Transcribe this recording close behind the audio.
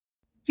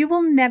You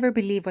will never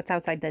believe what's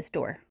outside this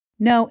door.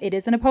 No, it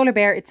isn't a polar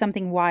bear, it's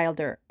something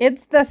wilder.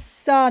 It's the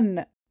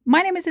sun!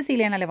 My name is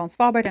Cecilia and I live on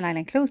Svalbard, an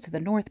island close to the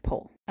North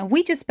Pole. And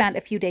we just spent a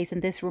few days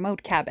in this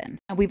remote cabin.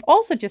 And we've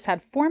also just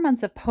had 4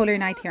 months of polar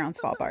night here on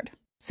Svalbard.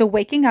 So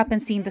waking up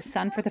and seeing the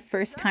sun for the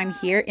first time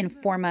here in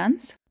 4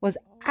 months was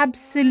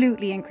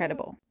absolutely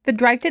incredible. The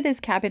drive to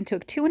this cabin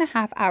took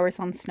 2.5 hours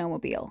on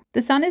snowmobile.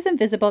 The sun isn't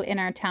visible in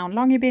our town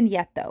Longyearbyen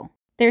yet though.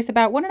 There's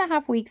about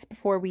 1.5 weeks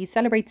before we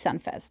celebrate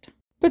Sunfest.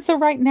 But so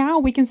right now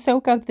we can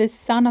soak up this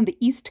sun on the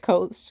East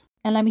Coast.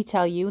 And let me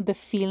tell you, the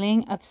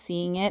feeling of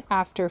seeing it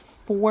after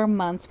 4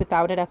 months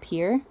without it up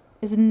here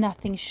is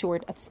nothing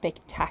short of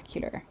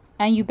spectacular.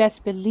 And you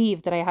best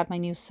believe that I had my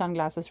new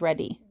sunglasses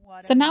ready.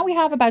 So now we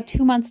have about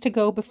 2 months to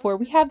go before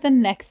we have the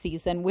next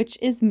season, which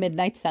is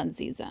midnight sun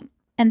season.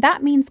 And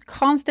that means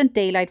constant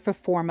daylight for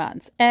 4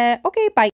 months. Okay, bye.